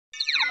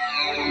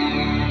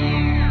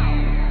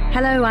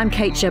Hello, I'm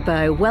Kate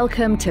Jabot.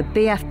 Welcome to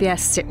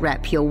BFBS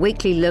Sitrep, your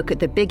weekly look at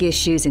the big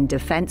issues in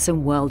defence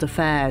and world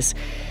affairs.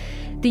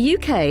 The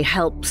UK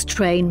helps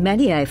train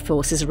many air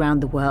forces around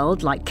the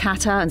world, like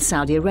Qatar and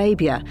Saudi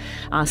Arabia.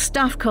 Our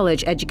staff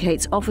college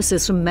educates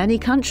officers from many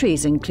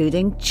countries,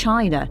 including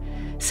China.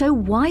 So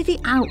why the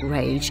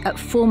outrage at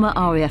former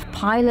RAF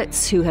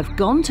pilots who have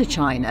gone to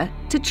China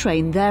to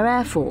train their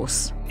air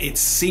force? It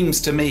seems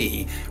to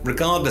me,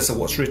 regardless of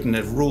what's written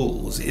as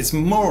rules, it's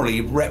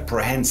morally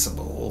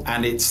reprehensible,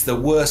 and it's the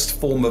worst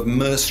form of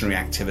mercenary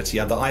activity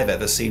that I've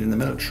ever seen in the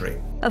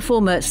military. A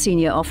former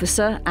senior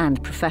officer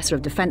and Professor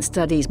of Defence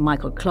Studies,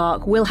 Michael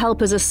Clark, will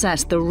help us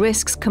assess the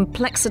risks,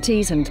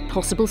 complexities and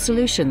possible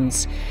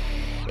solutions.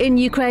 In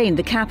Ukraine,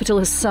 the capital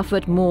has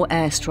suffered more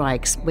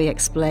airstrikes. We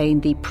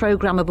explain the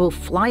programmable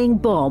flying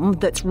bomb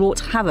that's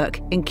wrought havoc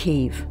in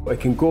Kyiv. It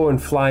can go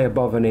and fly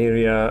above an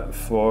area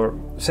for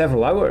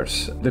several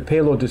hours. The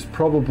payload is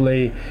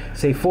probably,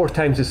 say, 4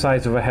 times the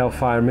size of a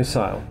Hellfire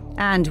missile.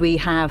 And we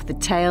have the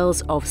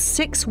tales of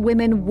 6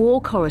 women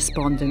war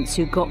correspondents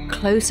who got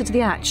closer to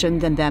the action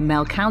than their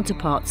male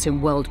counterparts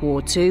in World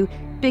War II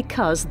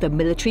because the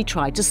military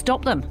tried to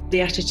stop them.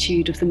 The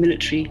attitude of the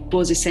military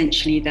was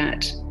essentially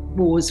that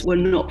wars were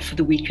not for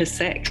the weaker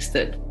sex,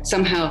 that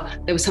somehow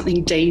there was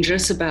something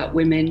dangerous about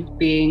women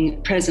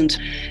being present.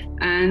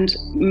 And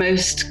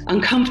most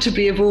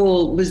uncomfortably of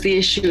all was the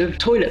issue of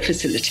toilet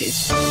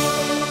facilities.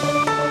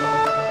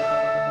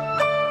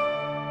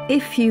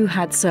 If you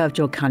had served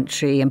your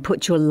country and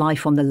put your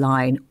life on the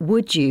line,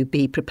 would you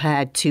be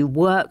prepared to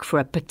work for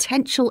a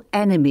potential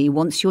enemy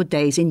once your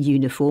days in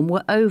uniform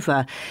were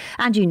over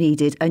and you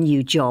needed a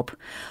new job?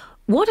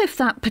 What if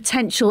that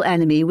potential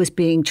enemy was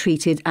being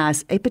treated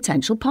as a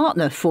potential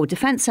partner for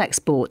defence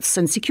exports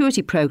and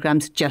security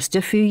programmes just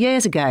a few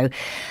years ago?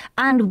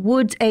 And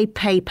would a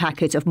pay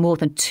packet of more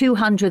than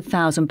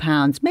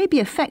 £200,000 maybe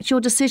affect your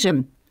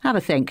decision? Have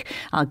a think.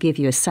 I'll give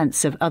you a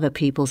sense of other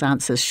people's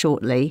answers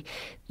shortly.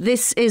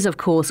 This is, of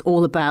course,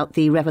 all about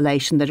the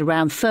revelation that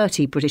around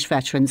 30 British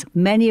veterans,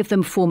 many of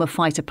them former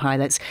fighter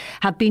pilots,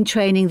 have been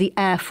training the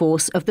Air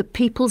Force of the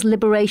People's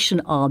Liberation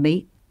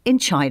Army in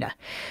China.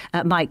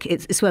 Mike,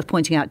 it's worth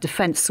pointing out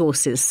defence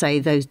sources say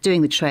those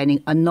doing the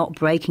training are not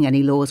breaking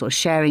any laws or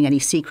sharing any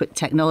secret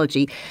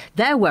technology.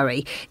 Their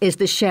worry is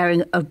the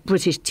sharing of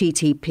British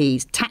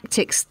TTPs,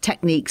 tactics,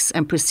 techniques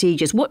and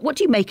procedures. What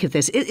do you make of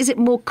this? Is it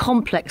more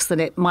complex than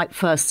it might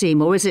first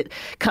seem, or is it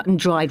cut and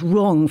dried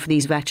wrong for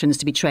these veterans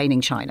to be training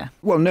China?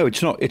 Well, no,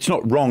 it's not. It's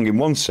not wrong in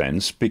one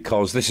sense,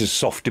 because this is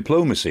soft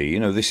diplomacy. You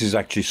know, this is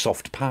actually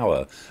soft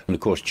power. And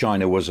of course,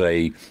 China was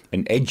an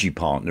edgy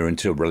partner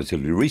until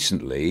relatively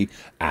recently.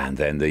 And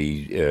then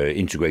the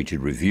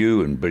integrated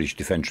review and British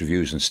defence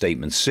reviews and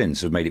statements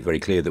since have made it very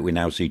clear that we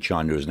now see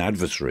China as an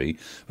adversary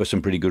for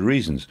some pretty good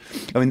reasons.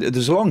 I mean,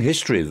 there's a long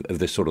history of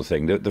this sort of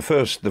thing.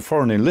 The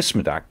Foreign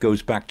Enlistment Act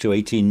goes back to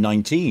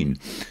 1819.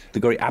 The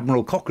great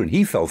Admiral Cochrane,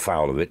 he fell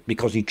foul of it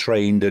because he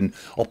trained and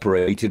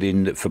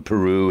operated for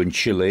Peru and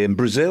Chile and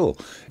Brazil.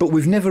 But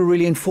we've never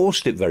really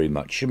enforced it very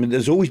much. I mean,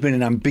 there's always been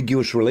an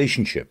ambiguous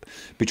relationship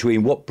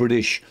between what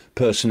British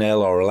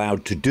personnel are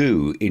allowed to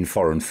do in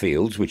foreign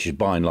fields, which is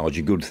by and large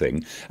a good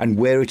thing, and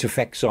where it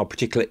affects our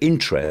particular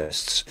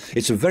interests.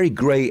 It's a very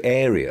grey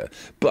area,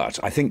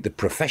 but I think the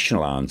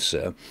professional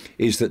answer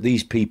is that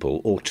these people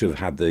ought to have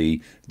had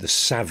the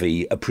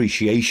savvy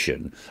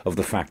appreciation of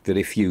the fact that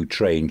if you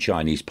train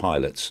Chinese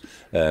pilots,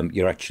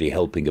 you're actually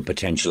helping a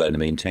potential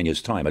enemy in 10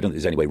 years' time. I don't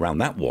think there's any way around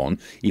that one,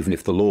 even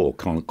if the law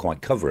can't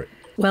quite cover it.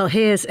 Well,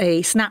 here's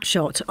a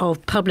snapshot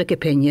of public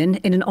opinion.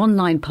 In an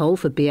online poll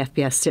for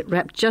BFBS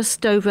Sitrep,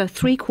 just over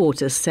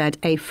 3/4 said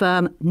a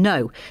firm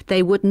no,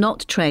 they would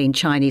not train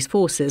Chinese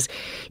forces,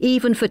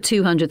 even for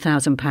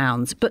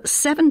 £200,000. But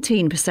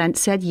 17%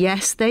 said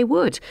yes, they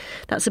would.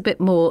 That's a bit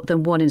more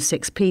than 1 in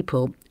 6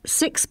 people.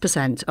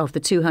 6% of the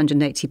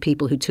 280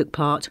 people who took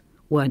part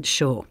weren't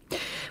sure.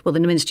 Well, the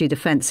Ministry of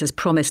Defence has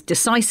promised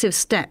decisive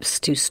steps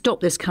to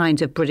stop this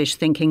kind of British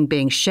thinking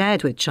being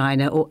shared with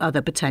China or other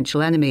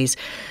potential enemies.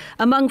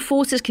 Among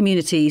forces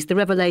communities, the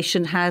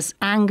revelation has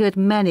angered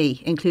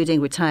many, including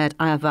retired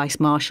Air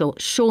Vice Marshal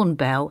Sean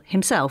Bell,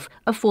 himself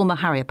a former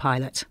Harrier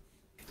pilot.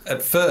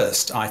 At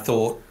first, I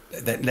thought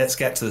that let's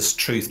get to the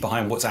truth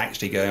behind what's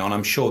actually going on.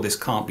 I'm sure this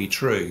can't be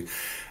true.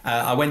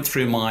 I went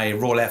through my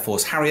Royal Air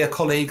Force Harrier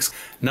colleagues.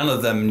 None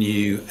of them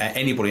knew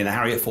anybody in the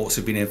Harrier Force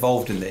who'd been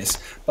involved in this,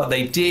 but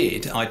they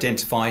did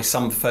identify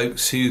some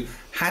folks who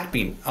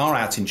are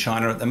out in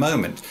China at the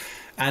moment.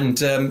 And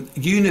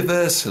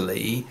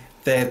universally,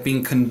 they've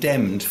been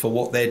condemned for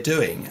what they're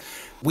doing.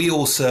 We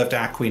all served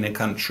our Queen and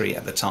country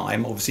at the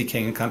time, obviously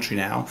King and country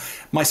now.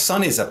 My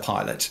son is a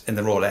pilot in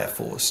the Royal Air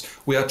Force.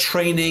 We are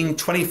training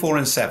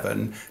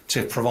 24/7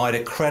 to provide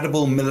a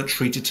credible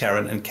military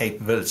deterrent and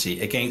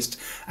capability against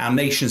our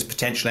nation's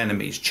potential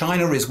enemies.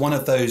 China is one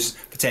of those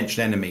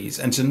potential enemies,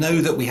 and to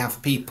know that we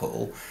have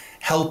people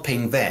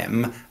helping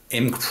them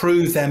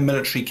improve their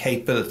military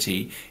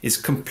capability is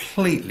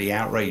completely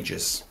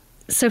outrageous.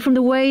 So from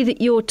the way that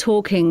you're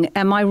talking,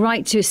 am I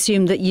right to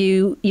assume that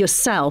you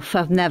yourself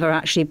have never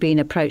actually been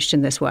approached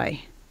in this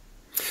way?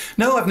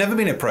 No, I've never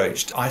been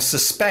approached. I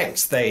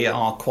suspect they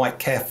are quite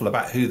careful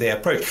about who they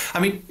approach. I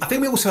mean, I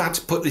think we also have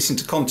to put this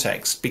into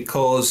context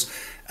because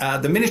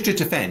the Ministry of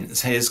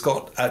Defence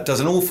does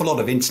an awful lot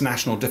of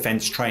international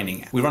defence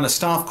training. We run a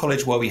staff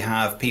college where we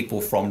have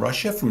people from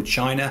Russia, from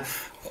China,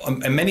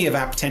 and many of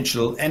our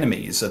potential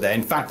enemies are there.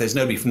 In fact, there's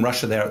nobody from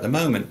Russia there at the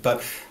moment,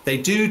 but they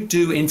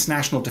do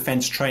international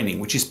defence training,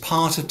 which is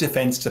part of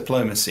defence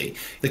diplomacy.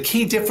 The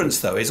key difference,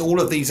 though, is all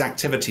of these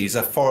activities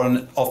are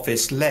Foreign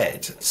Office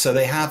led, so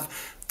they have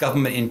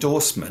government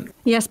endorsement.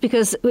 Yes,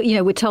 because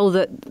we're told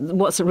that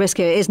what's at risk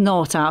here is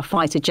not our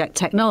fighter jet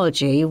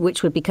technology,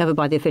 which would be covered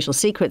by the Official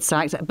Secrets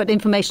Act, but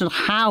information on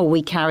how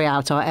we carry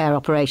out our air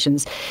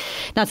operations.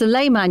 Now, to a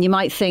layman, you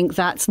might think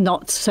that's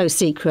not so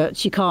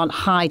secret. You can't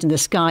hide in the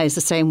skies the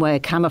same way a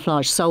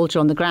camouflage soldier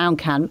on the ground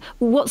can.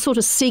 What sort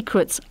of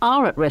secrets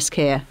are at risk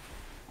here?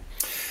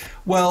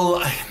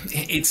 Well,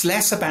 it's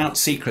less about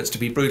secrets, to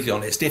be brutally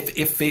honest.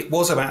 If it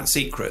was about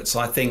secrets,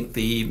 I think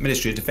the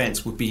Ministry of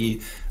Defence would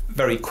be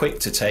very quick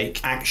to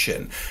take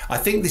action. I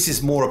think this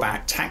is more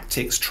about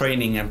tactics,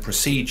 training and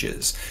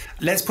procedures.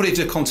 Let's put it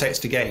into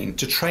context again.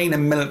 To train a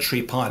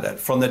military pilot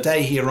from the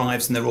day he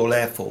arrives in the Royal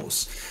Air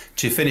Force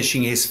to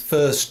finishing his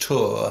first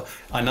tour,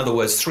 in other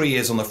words, 3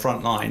 years on the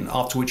front line,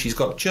 after which he's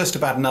got just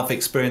about enough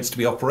experience to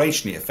be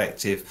operationally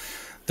effective,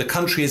 the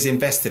country has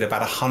invested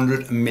about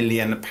 £100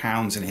 million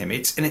in him.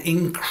 It's an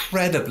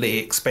incredibly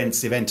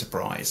expensive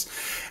enterprise.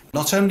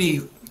 Not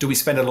only do we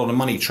spend a lot of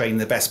money training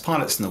the best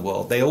pilots in the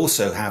world, they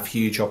also have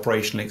huge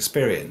operational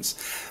experience.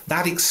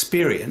 That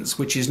experience,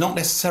 which is not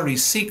necessarily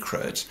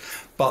secret,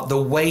 but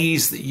the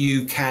ways that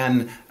you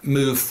can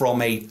move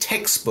from a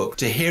textbook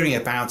to hearing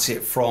about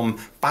it from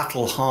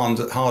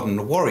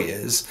battle-hardened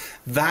warriors,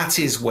 that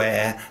is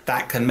where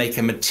that can make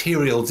a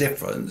material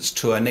difference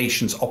to a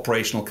nation's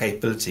operational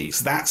capabilities.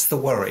 That's the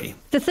worry.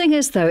 The thing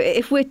is, though,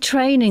 if we're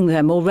training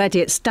them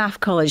already at Staff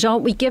College,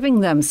 aren't we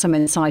giving them some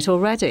insight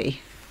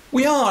already?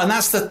 We are, and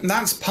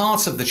that's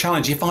part of the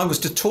challenge. If I was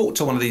to talk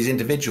to one of these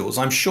individuals,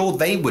 I'm sure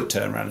they would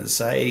turn around and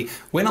say,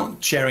 we're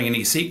not sharing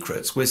any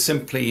secrets, we're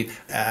simply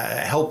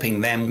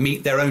helping them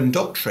meet their own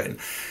doctrine.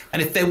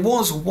 And if there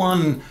was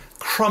one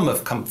crumb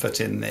of comfort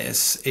in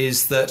this,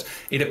 is that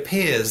it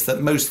appears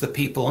that most of the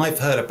people I've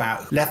heard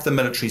about left the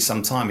military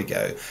some time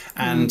ago,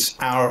 and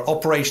our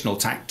operational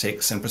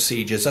tactics and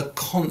procedures are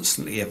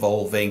constantly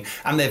evolving,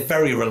 and they're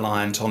very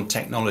reliant on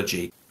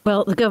technology.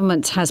 Well, the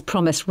government has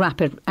promised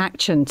rapid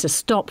action to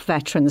stop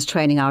veterans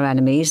training our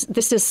enemies.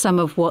 This is some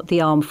of what the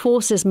Armed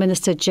Forces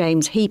Minister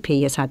James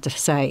Heappey has had to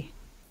say.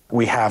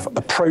 We have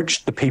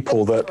approached the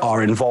people that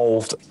are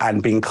involved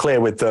and been clear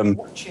with them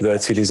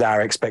that it is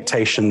our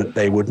expectation that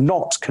they would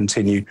not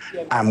continue.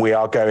 And we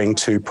are going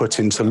to put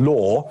into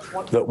law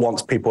that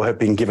once people have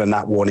been given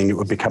that warning, it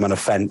would become an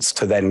offence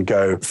to then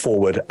go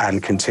forward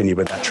and continue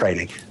with that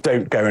training.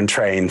 Don't go and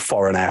train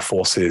foreign air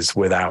forces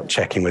without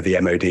checking with the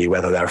MOD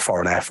whether they're a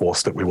foreign air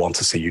force that we want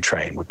to see you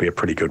train, would be a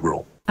pretty good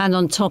rule. And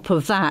on top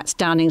of that,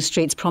 Downing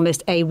Street's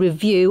promised a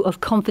review of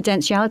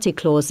confidentiality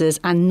clauses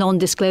and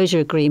non-disclosure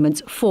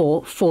agreements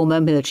for former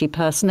military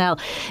personnel.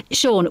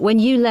 Sean, when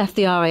you left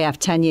the RAF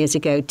 10 years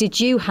ago, did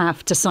you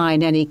have to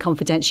sign any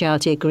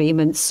confidentiality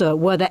agreements?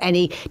 Were there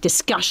any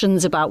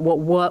discussions about what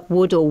work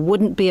would or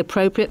wouldn't be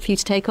appropriate for you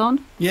to take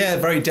on? Yeah,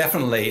 very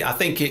definitely. I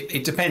think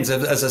it depends.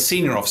 As a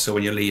senior officer,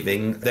 when you're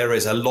leaving, there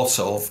is a lot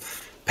of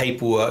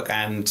paperwork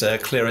and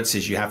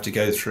clearances you have to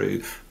go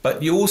through,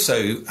 but you also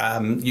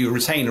you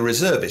retain a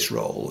reservist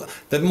role.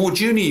 The more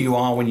junior you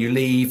are when you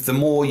leave, the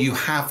more you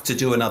have to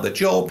do another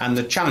job. And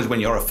the challenge when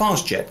you're a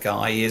fast jet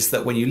guy is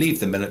that when you leave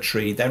the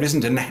military, there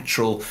isn't a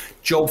natural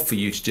job for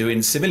you to do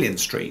in civilian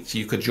street.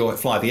 You could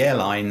fly the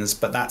airlines,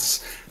 but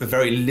that's a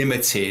very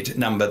limited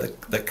number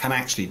that can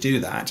actually do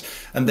that.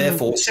 And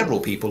therefore, several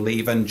people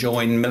leave and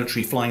join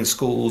military flying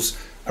schools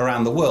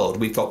around the world.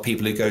 We've got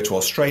people who go to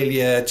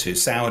Australia, to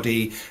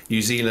Saudi,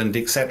 New Zealand,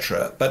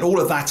 etc. But all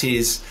of that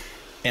is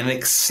an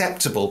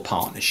acceptable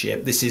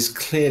partnership. This is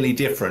clearly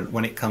different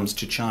when it comes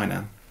to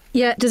China.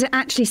 Yeah, does it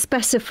actually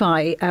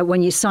specify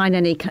when you sign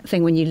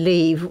anything when you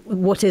leave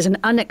what is an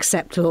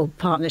unacceptable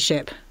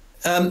partnership?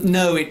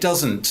 No, it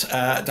doesn't.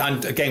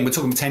 And again, we're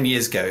talking 10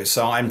 years ago,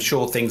 so I'm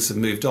sure things have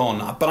moved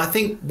on. But I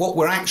think what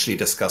we're actually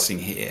discussing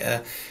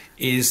here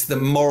is the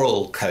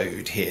moral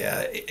code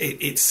here.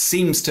 It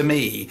seems to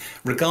me,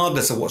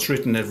 regardless of what's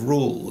written as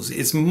rules,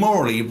 it's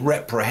morally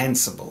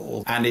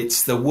reprehensible, and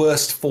it's the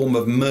worst form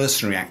of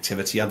mercenary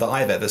activity that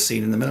I've ever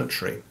seen in the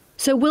military.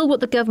 So will what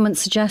the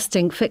government's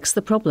suggesting fix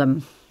the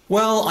problem?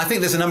 Well, I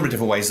think there's a number of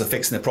different ways of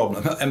fixing the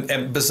problem.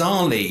 And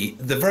bizarrely,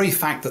 the very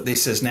fact that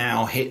this has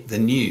now hit the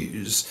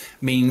news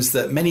means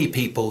that many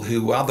people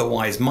who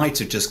otherwise might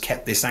have just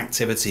kept this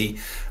activity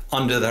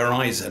under the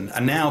horizon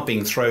are now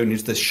being thrown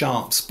into the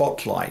sharp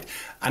spotlight.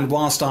 And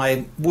whilst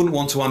I wouldn't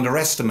want to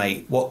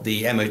underestimate what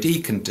the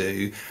MOD can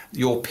do,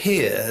 your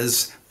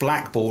peers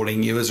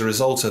blackballing you as a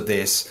result of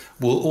this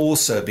will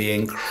also be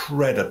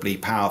incredibly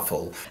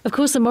powerful. Of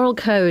course, the moral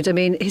code, I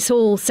mean, it's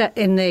all set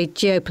in the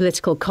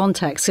geopolitical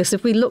context. Because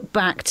if we look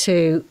back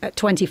to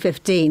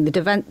 2015,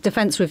 the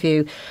Defence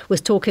Review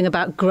was talking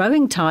about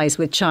growing ties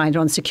with China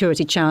on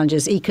security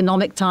challenges,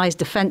 economic ties,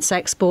 defence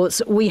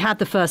exports. We had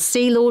the first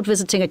Sea Lord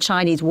visiting a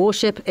Chinese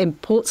warship in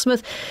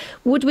Portsmouth.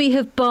 Would we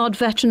have barred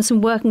veterans from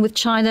working with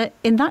China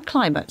in that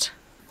climate?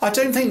 I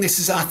don't think this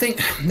is, I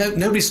think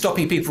nobody's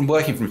stopping people from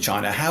working from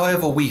China.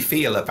 However we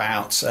feel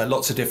about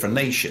lots of different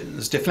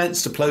nations,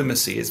 defence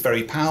diplomacy is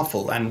very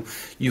powerful, and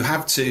you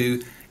have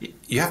to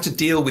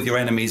deal with your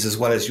enemies as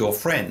well as your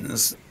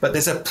friends. But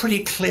there's a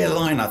pretty clear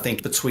line, I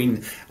think,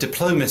 between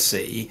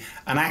diplomacy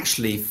and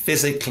actually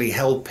physically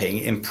helping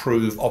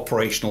improve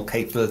operational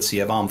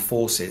capability of armed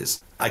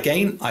forces.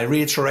 Again, I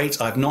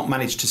reiterate, I've not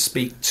managed to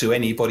speak to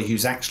anybody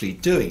who's actually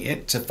doing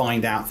it to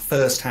find out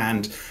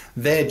firsthand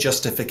their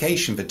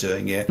justification for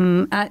doing it.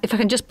 If I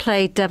can just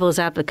play devil's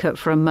advocate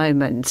for a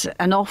moment,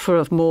 an offer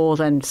of more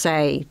than,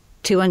 say,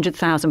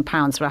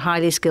 £200,000 for a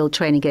highly skilled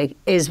training gig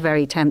is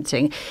very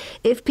tempting.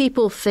 If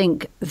people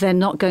think they're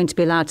not going to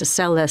be allowed to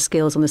sell their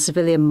skills on the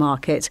civilian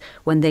market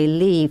when they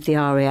leave the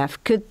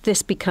RAF, could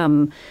this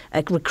become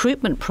a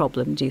recruitment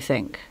problem, do you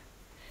think?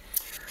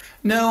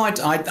 No,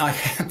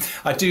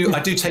 I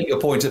do take your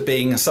point of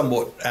being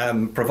somewhat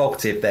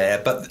provocative there,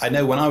 but I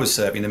know when I was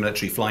serving the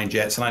military flying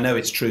jets, and I know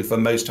it's true for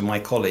most of my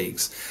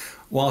colleagues,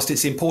 whilst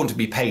it's important to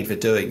be paid for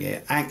doing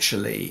it,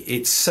 actually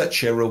it's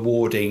such a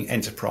rewarding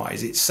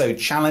enterprise. It's so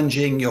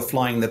challenging. You're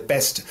flying the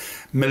best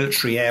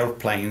military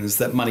airplanes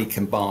that money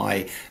can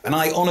buy. And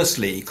I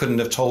honestly couldn't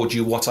have told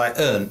you what I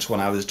earned when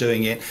I was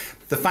doing it.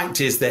 The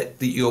fact is that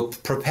you're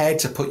prepared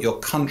to put your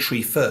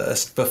country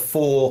first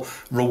before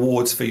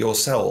rewards for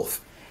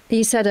yourself.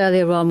 You said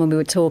earlier on when we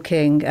were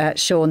talking,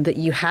 Sean, that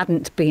you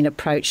hadn't been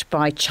approached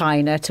by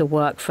China to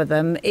work for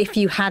them. If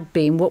you had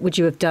been, what would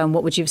you have done?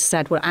 What would you have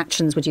said? What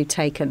actions would you have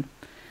taken?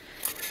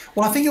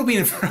 Well, I think it'll be.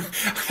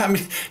 I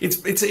mean,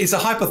 it's a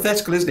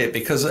hypothetical, isn't it?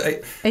 Because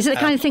is it the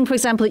kind of thing, for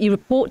example, that you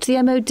report to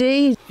the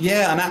MOD?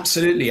 Yeah, and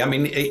absolutely. I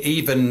mean,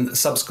 even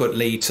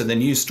subsequently to the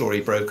news story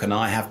broke, and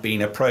I have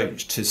been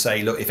approached to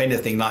say, look, if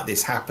anything like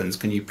this happens,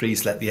 can you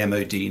please let the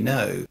MOD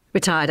know?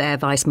 Retired Air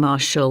Vice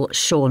Marshal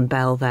Sean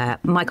Bell there.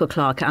 Michael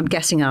Clark, I'm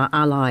guessing our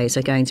allies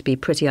are going to be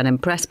pretty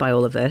unimpressed by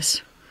all of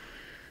this.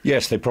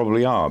 Yes, they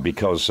probably are,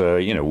 because,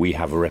 we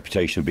have a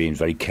reputation of being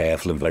very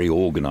careful and very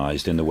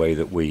organised in the way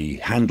that we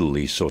handle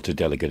these sort of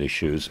delicate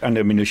issues. And,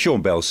 I mean, as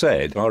Sean Bell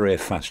said,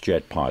 RAF fast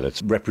jet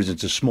pilots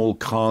represent a small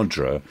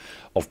cadre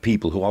of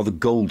people who are the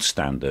gold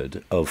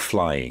standard of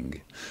flying.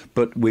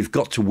 But we've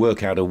got to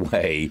work out a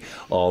way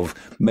of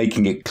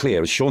making it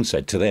clear, as Sean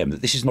said, to them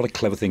that this is not a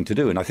clever thing to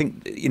do. And I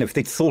think, if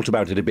they'd thought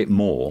about it a bit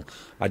more,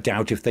 I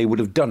doubt if they would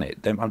have done it.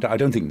 I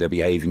don't think they're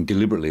behaving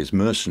deliberately as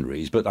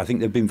mercenaries, but I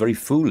think they've been very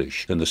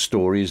foolish, and the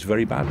story is a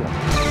very bad one.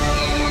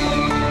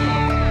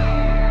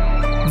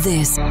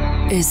 This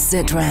is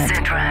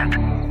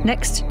Sitrep.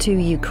 Next to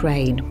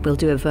Ukraine, we'll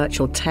do a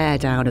virtual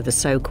teardown of the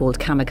so-called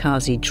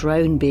kamikaze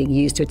drone being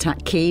used to attack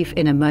Kyiv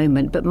in a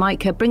moment. But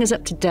Mike, bring us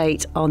up to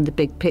date on the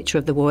big picture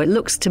of the war. It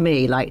looks to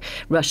me like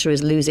Russia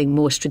is losing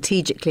more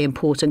strategically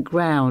important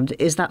ground.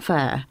 Is that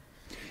fair?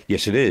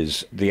 Yes, it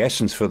is. The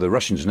essence for the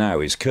Russians now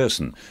is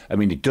Kherson. I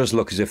mean, it does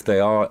look as if they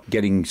are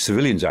getting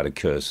civilians out of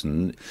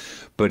Kherson,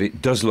 but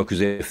it does look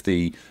as if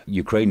the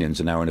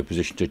Ukrainians are now in a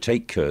position to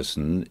take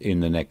Kherson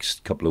in the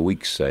next couple of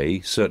weeks,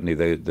 say. Certainly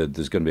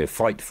there's going to be a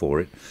fight for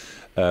it.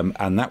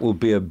 And that will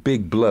be a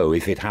big blow,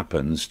 if it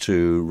happens,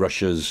 to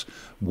Russia's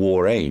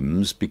war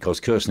aims, because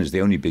Kherson is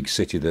the only big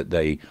city that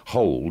they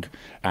hold.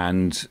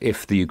 And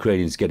if the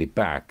Ukrainians get it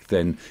back,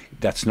 then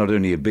that's not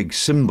only a big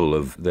symbol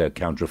of their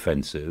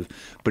counteroffensive,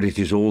 but it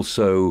is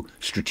also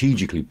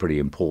strategically pretty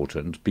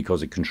important,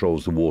 because it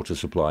controls the water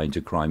supply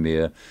into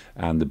Crimea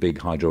and the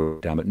big hydro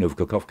dam at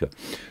Novokakhovka.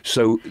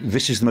 So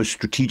this is the most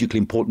strategically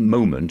important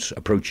moment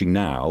approaching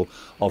now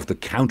of the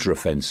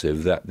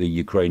counteroffensive that the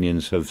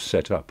Ukrainians have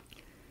set up.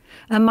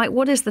 And Mike,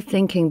 what is the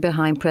thinking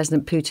behind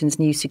President Putin's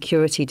new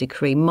security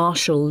decree?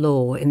 Martial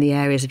law in the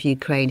areas of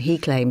Ukraine he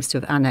claims to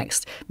have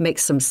annexed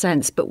makes some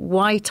sense. But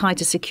why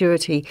tighter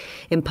security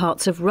in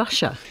parts of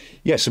Russia?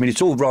 Yes, I mean,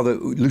 it's all rather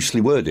loosely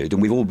worded,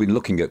 and we've all been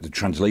looking at the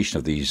translation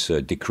of these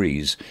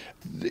decrees.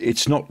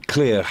 It's not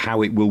clear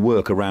how it will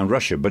work around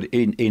Russia, but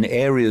in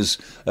areas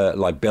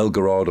like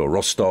Belgorod or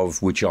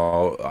Rostov, which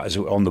are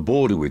on the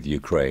border with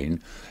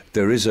Ukraine,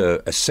 there is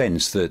a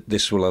sense that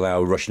this will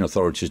allow Russian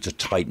authorities to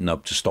tighten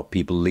up, to stop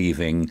people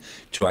leaving,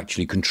 to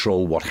actually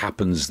control what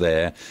happens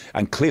there.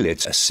 And clearly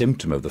it's a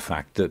symptom of the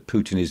fact that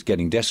Putin is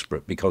getting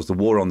desperate, because the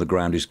war on the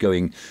ground is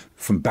going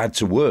from bad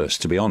to worse,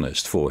 to be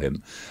honest, for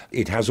him.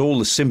 It has all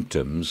the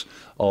symptoms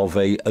of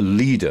a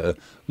leader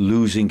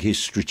losing his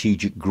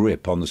strategic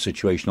grip on the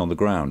situation on the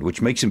ground,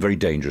 which makes him very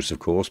dangerous, of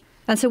course.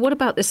 And so what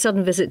about this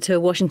sudden visit to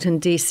Washington,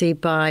 D.C.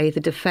 by the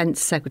Defence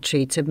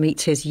Secretary to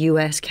meet his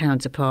US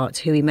counterpart,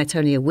 who he met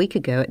only a week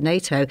ago at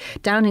NATO?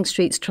 Downing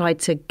Street's tried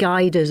to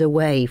guide us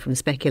away from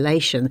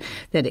speculation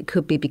that it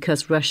could be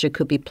because Russia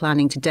could be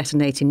planning to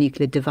detonate a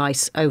nuclear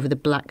device over the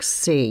Black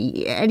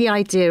Sea. Any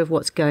idea of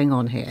what's going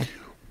on here?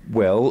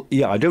 Well,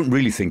 yeah, I don't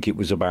really think it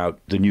was about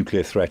the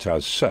nuclear threat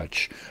as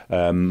such.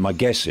 My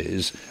guess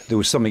is there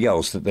was something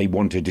else that they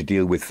wanted to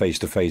deal with face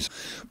to face.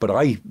 But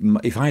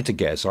if I had to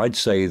guess, I'd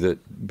say that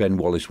Ben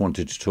Wallace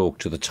wanted to talk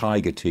to the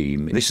Tiger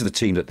team. This is the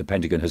team that the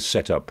Pentagon has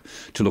set up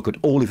to look at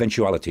all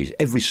eventualities,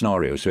 every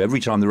scenario. So every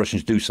time the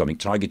Russians do something,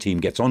 Tiger team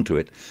gets onto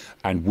it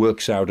and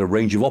works out a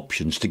range of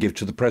options to give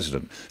to the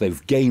president.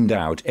 They've gamed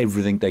out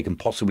everything they can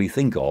possibly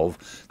think of.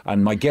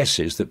 And my guess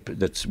is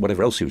that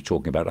whatever else he was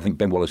talking about, I think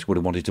Ben Wallace would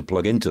have wanted to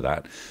plug into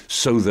that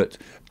so that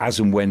as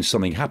and when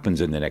something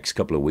happens in the next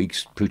couple of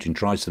weeks, Putin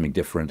tries something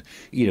different,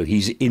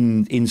 he's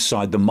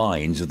inside the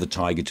minds of the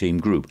Tiger team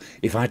group.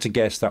 If I had to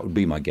guess, that would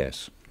be my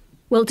guess.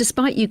 Well,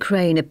 despite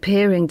Ukraine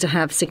appearing to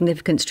have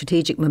significant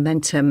strategic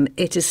momentum,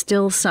 it is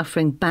still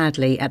suffering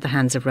badly at the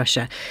hands of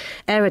Russia.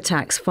 Air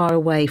attacks far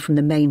away from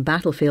the main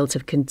battlefields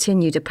have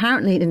continued,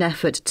 apparently in an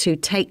effort to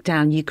take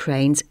down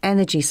Ukraine's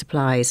energy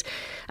supplies.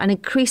 An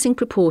increasing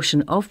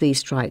proportion of these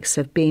strikes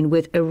have been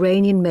with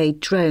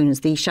Iranian-made drones,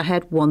 the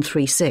Shahed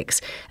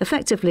 136,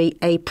 effectively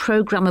a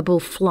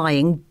programmable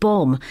flying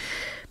bomb.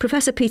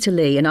 Professor Peter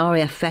Lee, an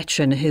RAF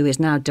veteran who is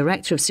now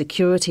Director of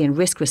Security and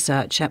Risk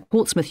Research at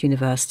Portsmouth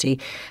University,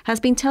 has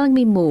been telling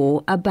me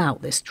more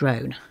about this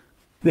drone.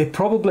 They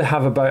probably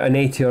have about an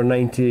 80 or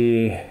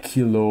 90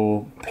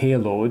 kilo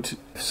payload.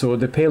 So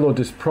the payload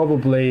is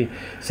probably,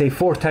 say,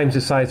 4 times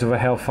the size of a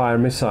Hellfire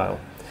missile.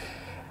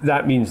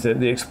 That means that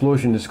the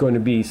explosion is going to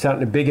be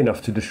certainly big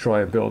enough to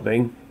destroy a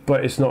building,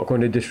 but it's not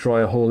going to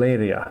destroy a whole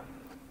area.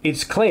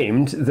 It's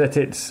claimed that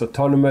it's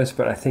autonomous,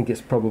 but I think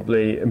it's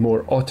probably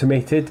more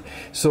automated.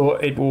 So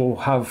it will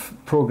have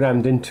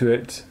programmed into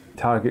it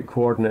target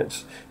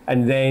coordinates,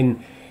 and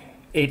then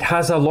it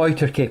has a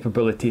loiter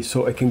capability,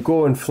 so it can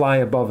go and fly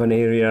above an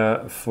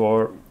area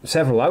for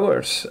several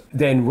hours.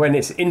 Then when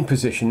it's in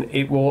position,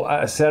 it will,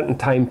 at a certain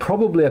time,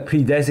 probably a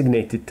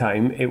pre-designated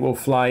time, it will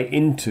fly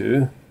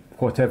into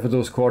whatever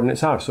those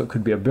coordinates are. So it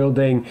could be a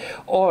building,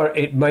 or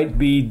it might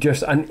be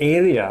just an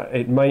area.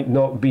 It might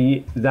not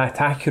be that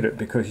accurate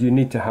because you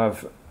need to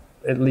have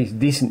at least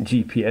decent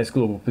GPS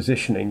global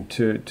positioning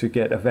to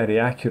get a very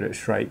accurate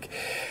strike.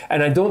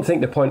 And I don't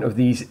think the point of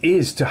these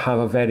is to have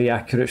a very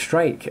accurate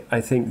strike. I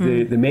think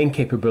the main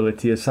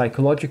capability is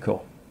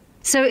psychological.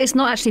 So it's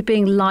not actually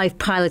being live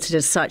piloted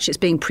as such, it's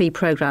being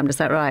pre-programmed, is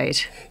that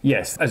right?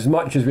 Yes, as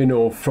much as we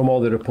know from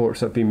all the reports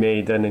that have been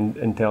made and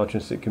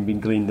intelligence that can be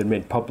gleaned and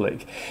made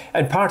public.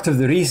 And part of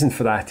the reason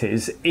for that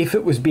is if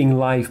it was being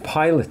live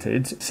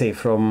piloted, say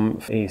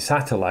from a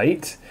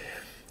satellite,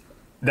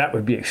 that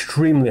would be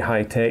extremely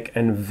high-tech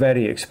and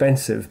very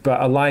expensive,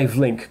 but a live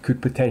link could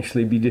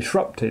potentially be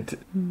disrupted.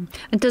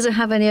 And does it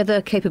have any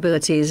other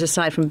capabilities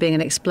aside from being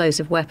an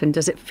explosive weapon?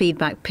 Does it feed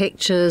back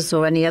pictures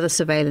or any other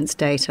surveillance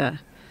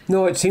data?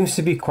 No, it seems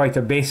to be quite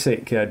a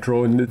basic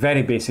drone,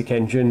 very basic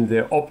engine.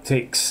 The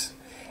optics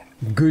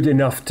good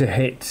enough to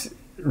hit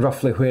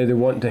roughly where they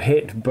want to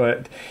hit,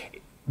 but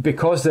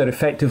because they're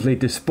effectively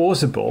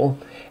disposable,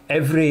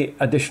 every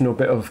additional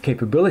bit of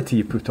capability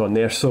you put on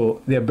there,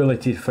 so the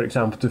ability, for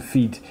example, to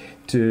feed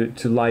to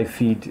live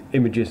feed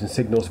images and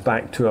signals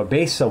back to a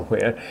base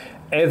somewhere,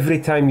 every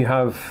time you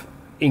have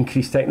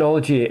increased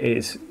technology,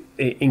 it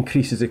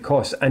increases the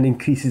cost and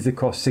increases the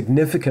cost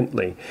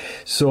significantly.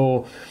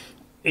 So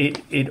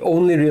it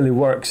only really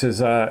works as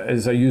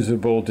a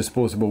usable,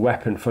 disposable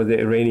weapon for the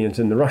Iranians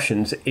and the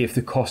Russians if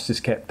the cost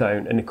is kept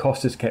down, and the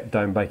cost is kept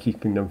down by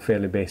keeping them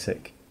fairly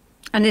basic.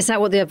 And is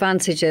that what the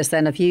advantage is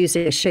then of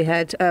using a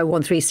Shahed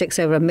 136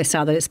 over a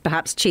missile, that it's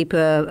perhaps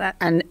cheaper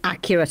and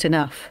accurate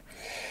enough?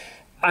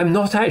 I'm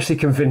not actually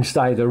convinced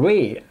either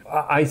way.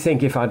 I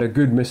think if I had a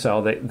good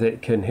missile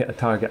that can hit a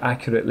target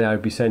accurately, I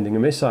would be sending a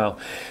missile.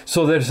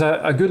 So there's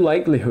a good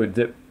likelihood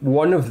that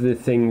one of the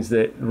things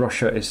that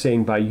Russia is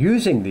saying by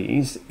using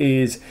these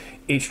is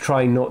it's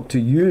trying not to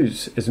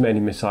use as many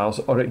missiles,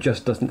 or it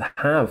just doesn't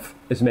have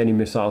as many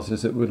missiles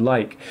as it would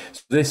like.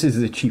 So this is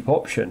the cheap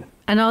option.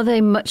 And are they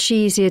much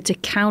easier to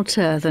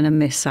counter than a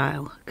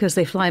missile because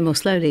they fly more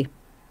slowly?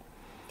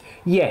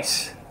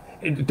 Yes.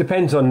 It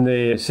depends on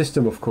the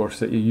system, of course,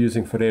 that you're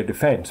using for air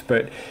defence,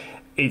 but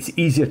it's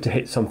easier to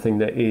hit something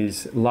that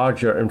is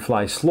larger and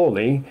flies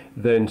slowly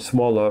than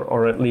smaller,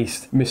 or at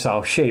least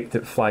missile-shaped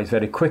that flies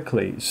very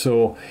quickly.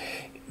 So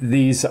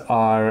these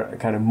are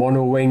kind of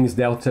mono wings,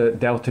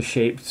 delta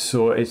shaped,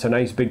 so it's a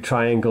nice big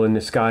triangle in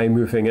the sky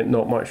moving at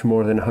not much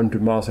more than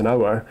 100 miles an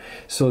hour.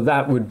 So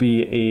that would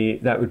be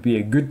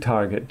a good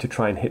target to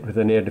try and hit with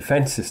an air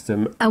defence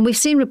system. And we've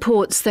seen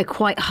reports they're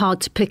quite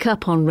hard to pick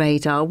up on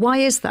radar. Why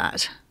is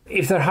that?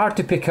 If they're hard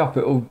to pick up,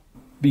 it'll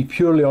be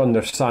purely on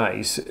their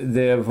size.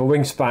 They have a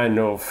wingspan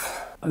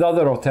of... The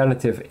other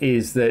alternative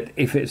is that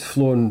if it's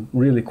flown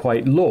really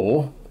quite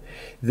low,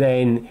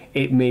 then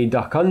it may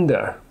duck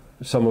under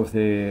some of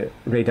the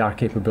radar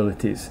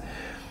capabilities.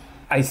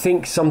 I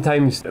think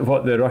sometimes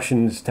what the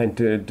Russians tend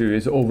to do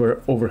is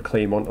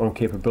overclaim on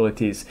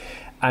capabilities,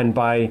 and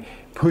by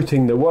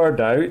putting the word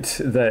out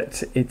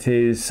that it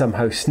is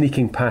somehow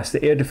sneaking past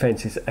the air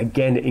defences,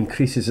 again it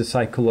increases the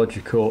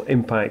psychological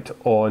impact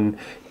on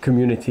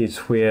communities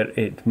where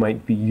it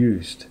might be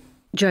used.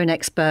 Drone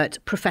expert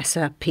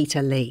Professor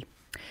Peter Lee.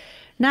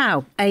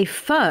 Now, a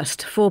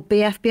first for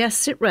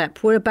BFBS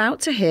Sitrep. We're about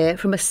to hear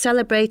from a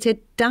celebrated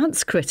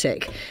dance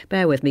critic.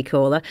 Bear with me,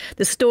 caller.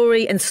 The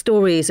story and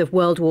stories of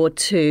World War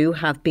II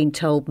have been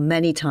told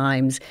many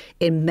times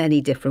in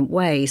many different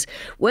ways.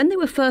 When they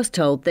were first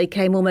told, they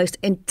came almost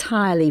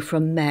entirely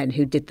from men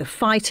who did the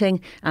fighting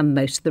and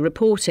most of the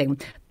reporting.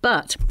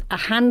 But a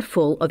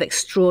handful of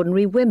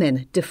extraordinary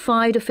women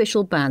defied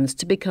official bans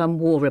to become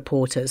war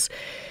reporters.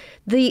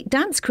 The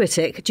dance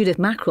critic Judith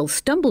Mackerel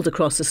stumbled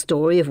across the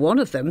story of one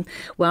of them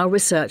while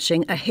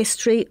researching a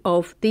history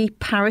of the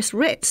Paris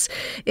Ritz.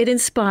 It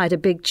inspired a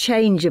big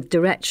change of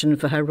direction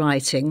for her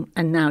writing,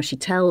 and now she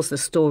tells the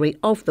story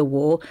of the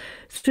war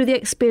through the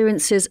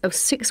experiences of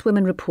 6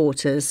 women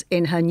reporters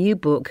in her new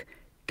book,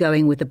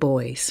 Going with the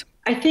Boys.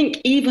 I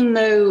think even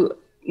though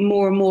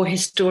more and more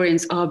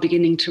historians are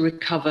beginning to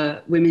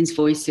recover women's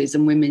voices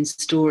and women's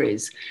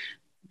stories,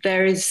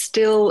 there is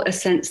still a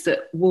sense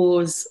that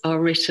wars are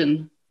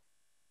written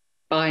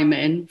by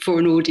men for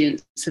an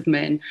audience of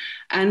men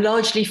and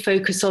largely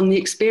focus on the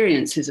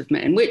experiences of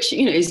men, which,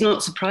 is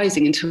not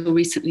surprising. Until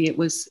recently, it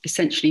was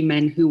essentially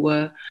men who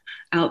were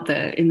out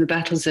there in the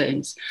battle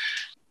zones.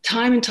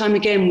 Time and time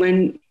again,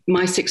 when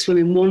my 6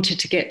 women wanted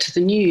to get to the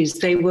news,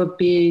 they were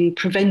being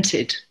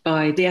prevented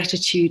by the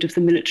attitude of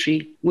the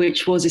military,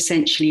 which was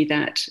essentially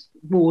that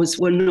wars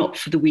were not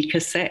for the weaker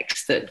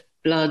sex, that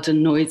blood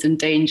and noise and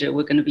danger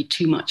were going to be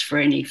too much for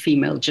any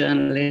female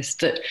journalist,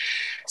 that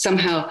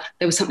somehow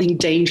there was something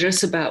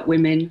dangerous about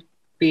women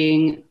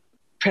being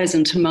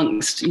present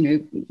amongst,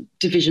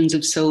 divisions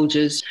of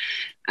soldiers.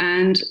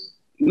 And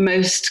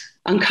most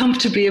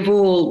uncomfortably of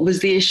all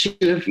was the issue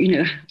of,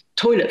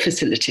 toilet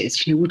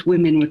facilities. Would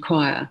women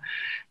require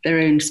their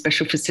own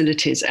special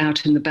facilities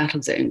out in the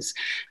battle zones?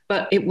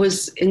 But it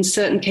was, in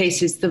certain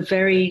cases, the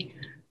very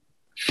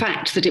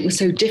fact that it was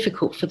so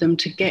difficult for them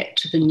to get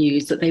to the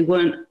news, that they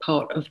weren't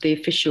part of the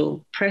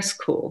official press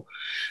corps,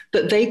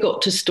 that they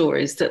got to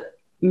stories that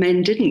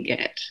men didn't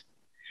get.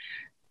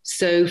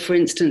 So, for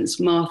instance,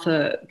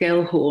 Martha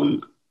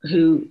Gellhorn,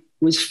 who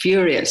was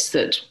furious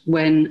that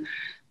when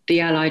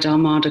the Allied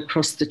Armada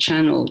crossed the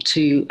Channel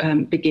to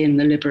begin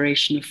the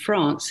liberation of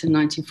France in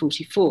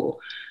 1944,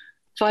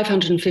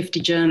 550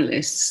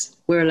 journalists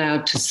were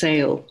allowed to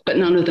sail, but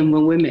none of them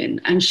were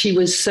women. And she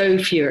was so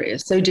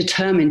furious, so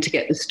determined to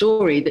get the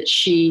story, that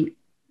she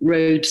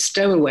rowed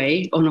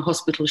stowaway on a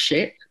hospital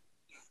ship,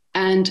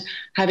 and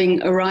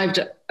having arrived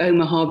at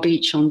Omaha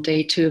Beach on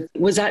day 2,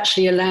 was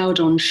actually allowed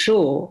on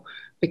shore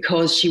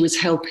because she was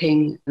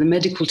helping the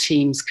medical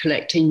teams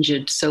collect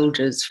injured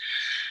soldiers.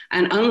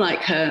 And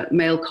unlike her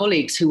male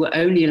colleagues who were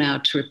only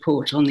allowed to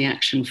report on the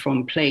action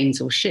from planes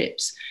or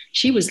ships,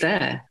 she was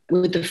there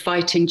with the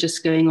fighting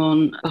just going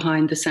on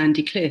behind the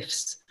sandy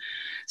cliffs.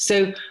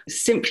 So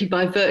simply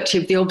by virtue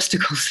of the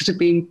obstacles that had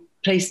been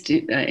placed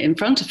in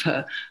front of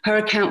her, her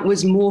account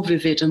was more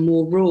vivid and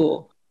more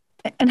raw.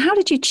 And how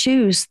did you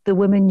choose the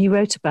women you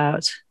wrote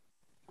about?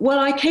 Well,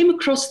 I came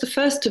across the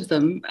first of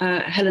them,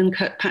 Helen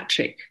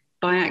Kirkpatrick,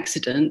 by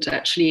accident.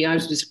 Actually, I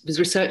was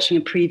researching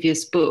a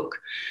previous book.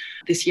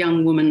 This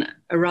young woman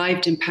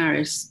arrived in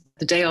Paris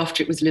the day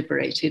after it was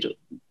liberated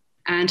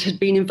and had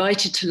been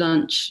invited to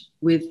lunch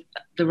with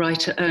the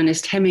writer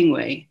Ernest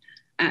Hemingway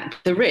at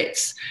the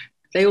Ritz.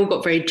 They all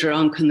got very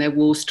drunk and their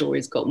war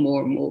stories got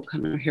more and more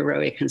kind of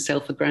heroic and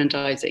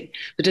self-aggrandizing.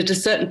 But at a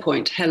certain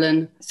point,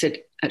 Helen said,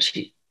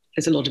 actually,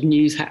 there's a lot of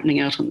news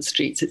happening out on the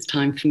streets. It's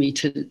time for me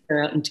to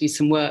go out and do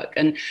some work.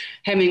 And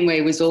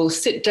Hemingway was all,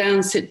 sit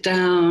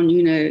down,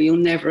 you'll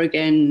never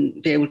again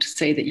be able to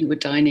say that you were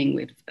dining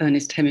with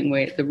Ernest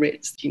Hemingway at the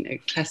Ritz,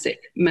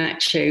 classic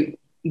macho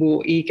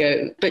war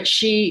ego. But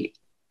she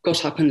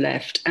got up and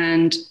left,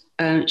 and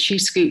she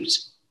scooped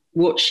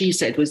what she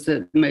said was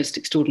the most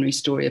extraordinary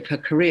story of her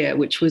career,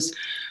 which was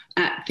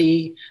at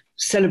the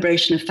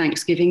celebration of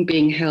Thanksgiving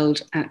being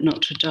held at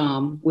Notre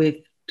Dame with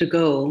de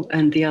Gaulle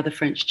and the other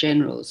French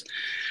generals.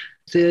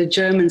 The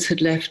Germans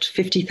had left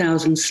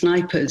 50,000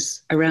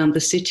 snipers around the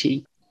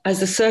city. As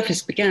the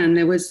service began,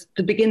 there was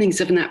the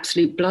beginnings of an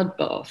absolute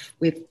bloodbath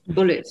with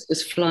bullets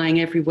just flying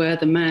everywhere.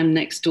 The man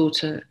next door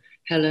to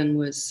Helen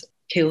was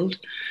killed.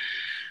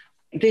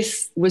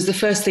 This was the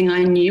first thing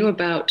I knew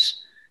about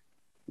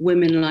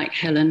women like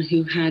Helen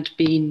who had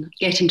been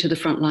getting to the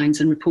front lines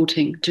and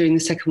reporting during the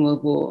Second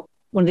World War.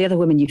 One of the other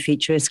women you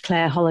feature is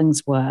Claire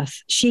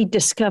Hollingsworth. She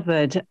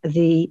discovered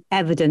the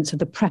evidence of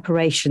the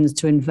preparations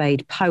to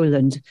invade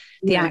Poland,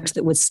 the acts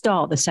that would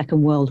start the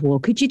Second World War.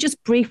 Could you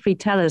just briefly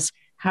tell us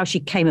how she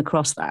came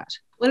across that?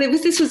 Well,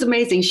 this was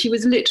amazing. She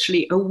was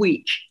literally a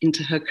week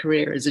into her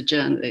career as a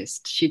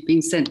journalist. She'd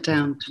been sent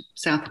down to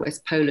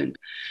southwest Poland.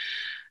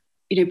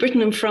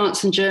 Britain and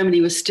France and Germany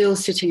were still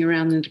sitting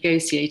around the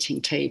negotiating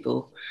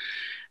table,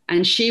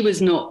 and she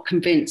was not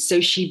convinced.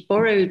 So she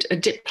borrowed a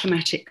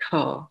diplomatic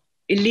car,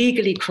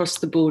 illegally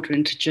crossed the border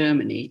into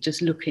Germany,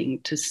 just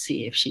looking to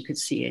see if she could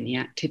see any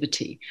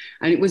activity.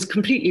 And it was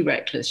completely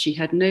reckless. She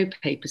had no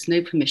papers,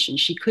 no permission.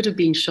 She could have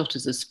been shot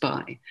as a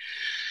spy.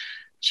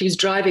 She was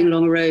driving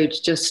along a road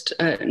just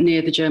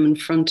near the German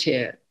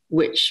frontier,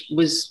 which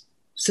was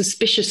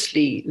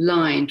suspiciously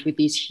lined with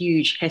these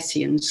huge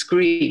Hessian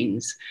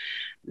screens.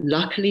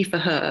 Luckily for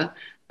her,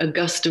 a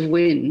gust of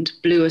wind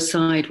blew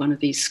aside one of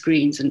these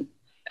screens and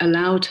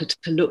allowed her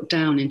to look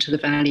down into the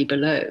valley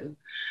below.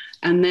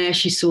 And there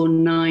she saw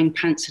 9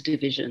 panzer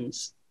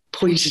divisions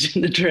pointed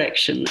in the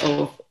direction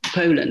of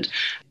Poland.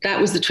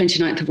 That was the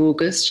 29th of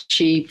August.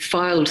 She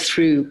filed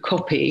through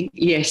copy,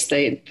 yes,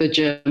 the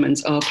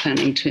Germans are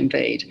planning to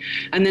invade.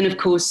 And then, of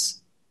course,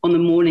 on the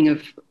morning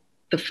of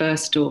the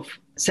 1st of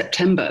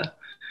September,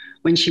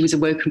 when she was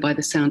awoken by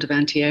the sound of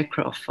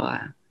anti-aircraft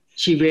fire,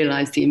 she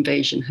realized the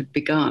invasion had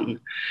begun.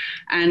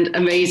 And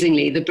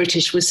amazingly, the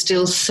British were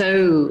still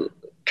so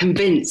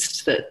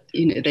convinced that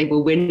they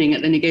were winning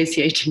at the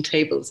negotiating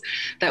tables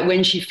that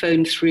when she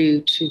phoned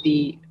through to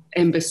the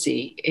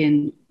embassy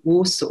in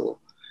Warsaw,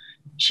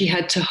 she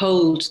had to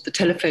hold the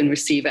telephone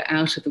receiver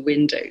out of the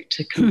window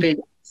to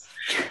convince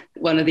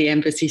one of the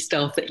embassy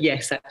staff that,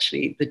 yes,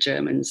 actually, the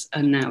Germans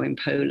are now in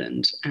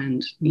Poland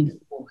and the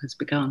war has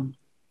begun.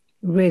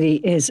 Really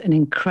is an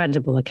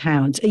incredible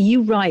account. Are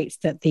you right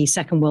that the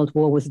Second World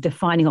War was a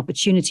defining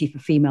opportunity for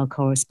female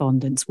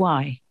correspondents?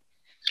 Why?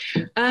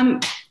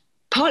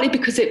 Partly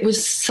because it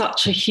was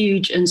such a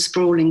huge and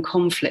sprawling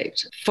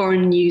conflict.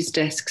 Foreign news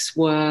desks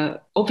were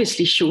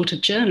obviously short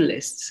of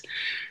journalists.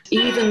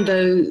 Even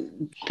though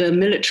the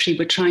military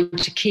were trying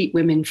to keep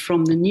women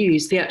from the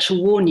news, the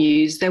actual war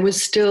news, there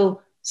was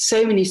still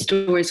so many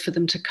stories for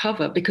them to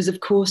cover because, of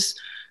course,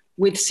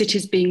 with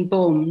cities being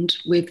bombed,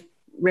 with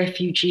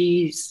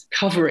refugees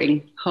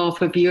covering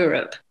half of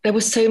Europe, there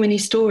were so many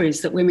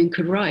stories that women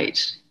could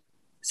write.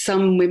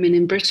 Some women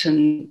in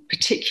Britain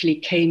particularly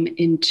came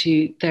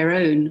into their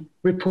own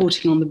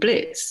reporting on the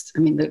Blitz. I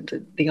mean,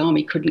 the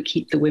army couldn't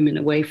keep the women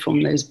away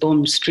from those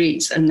bombed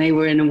streets, and they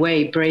were in a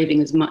way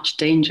braving as much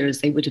danger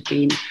as they would have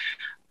been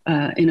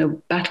in a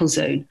battle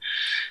zone.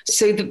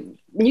 So the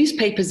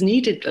newspapers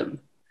needed them.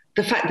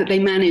 The fact that they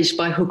managed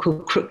by hook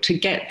or crook to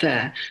get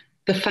there,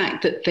 the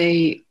fact that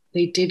they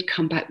did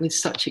come back with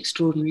such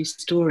extraordinary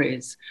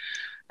stories,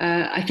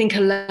 I think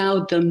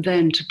allowed them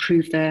then to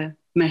prove their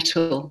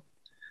mettle.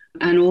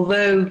 And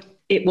although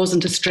it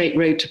wasn't a straight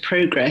road to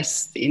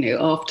progress,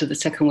 after the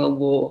Second World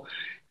War,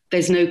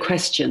 there's no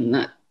question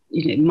that,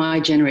 my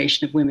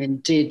generation of women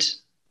did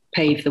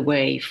pave the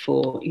way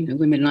for,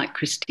 women like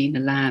Christina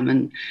Lamb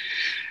and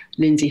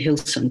Lindsay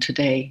Hilson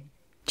today.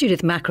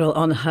 Judith Mackerel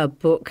on her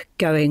book,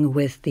 Going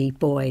with the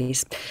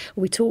Boys.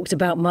 We talked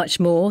about much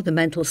more, the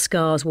mental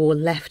scars war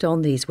left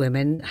on these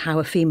women, how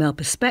a female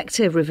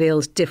perspective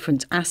reveals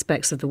different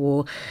aspects of the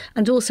war,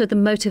 and also the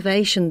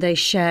motivation they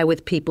share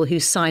with people who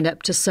sign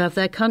up to serve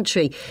their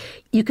country.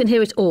 You can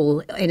hear it all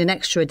in an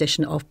extra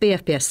edition of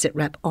BFBS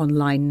Sitrep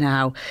online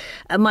now.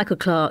 Michael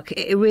Clark,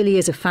 it really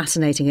is a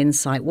fascinating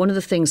insight. One of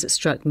the things that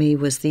struck me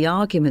was the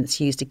arguments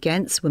used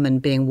against women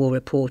being war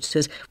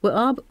reporters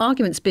were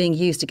arguments being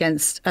used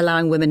against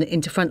allowing women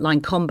into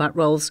frontline combat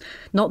roles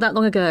not that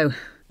long ago.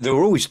 There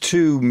were always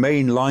 2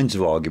 main lines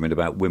of argument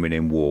about women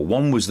in war.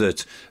 One was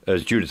that,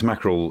 as Judith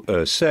Mackerel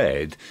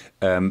said,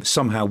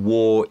 somehow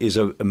war is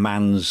a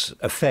man's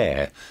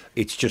affair.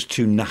 It's just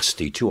too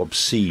nasty, too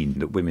obscene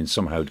that women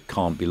somehow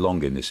can't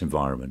belong in this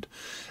environment.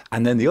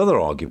 And then the other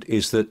argument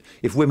is that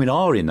if women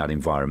are in that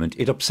environment,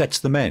 it upsets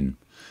the men.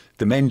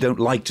 The men don't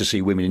like to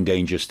see women in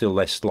danger, still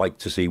less like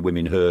to see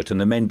women hurt,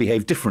 and the men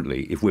behave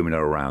differently if women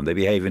are around. They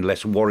behave in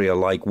less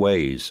warrior-like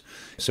ways.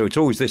 So it's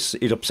always this,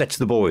 it upsets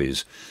the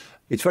boys.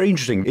 It's very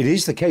interesting. It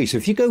is the case.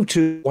 If you go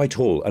to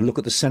Whitehall and look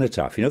at the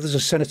cenotaph, there's a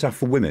cenotaph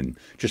for women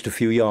just a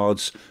few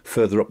yards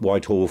further up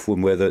Whitehall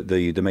from where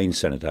the main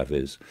cenotaph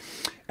is.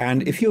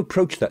 And if you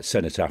approach that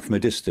cenotaph from a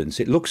distance,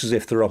 it looks as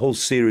if there are a whole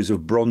series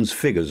of bronze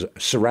figures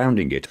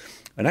surrounding it.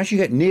 And as you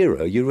get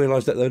nearer, you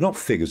realise that they're not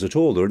figures at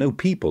all. There are no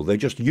people. They're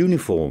just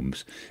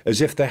uniforms,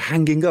 as if they're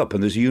hanging up.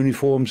 And there's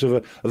uniforms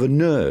of a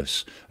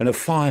nurse and a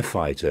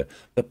firefighter,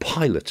 a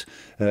pilot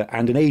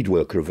and an aid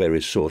worker of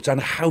various sorts, and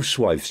a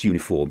housewife's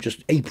uniform,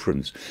 just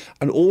aprons.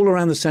 And all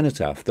around the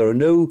cenotaph, there are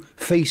no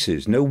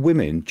faces, no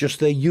women, just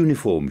their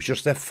uniforms,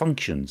 just their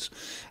functions.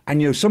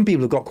 And, some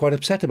people have got quite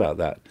upset about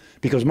that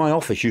because my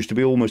office used to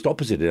be almost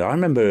opposite it. I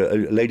remember a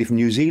lady from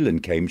New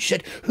Zealand came. She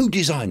said, who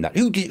designed that?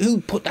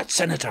 Who put that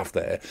cenotaph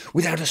there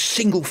without a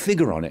single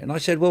figure on it? And I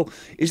said, well,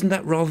 isn't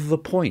that rather the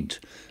point?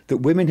 That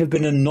women have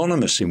been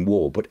anonymous in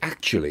war, but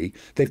actually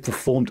they've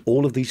performed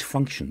all of these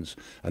functions.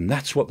 And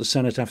that's what the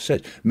cenotaph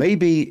says.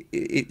 Maybe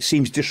it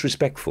seems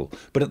disrespectful,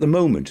 but at the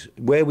moment,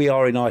 where we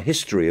are in our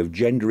history of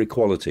gender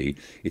equality,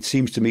 it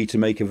seems to me to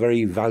make a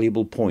very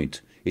valuable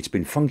point. It's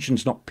been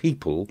functions, not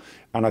people.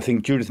 And I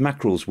think Judith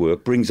Mackerel's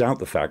work brings out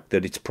the fact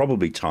that it's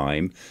probably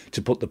time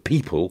to put the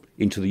people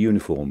into the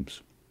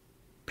uniforms.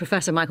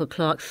 Professor Michael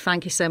Clarke,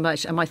 thank you so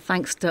much. And my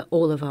thanks to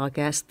all of our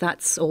guests.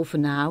 That's all for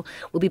now.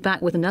 We'll be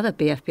back with another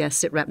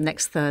BFBS Sitrep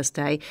next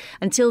Thursday.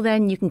 Until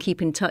then, you can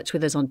keep in touch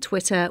with us on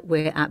Twitter.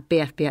 We're at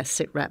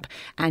BFBS Sitrep.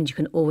 And you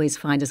can always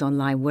find us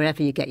online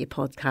wherever you get your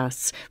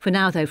podcasts. For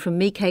now, though, from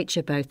me, Kate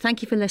Chabot,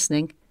 thank you for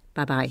listening.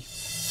 Bye-bye.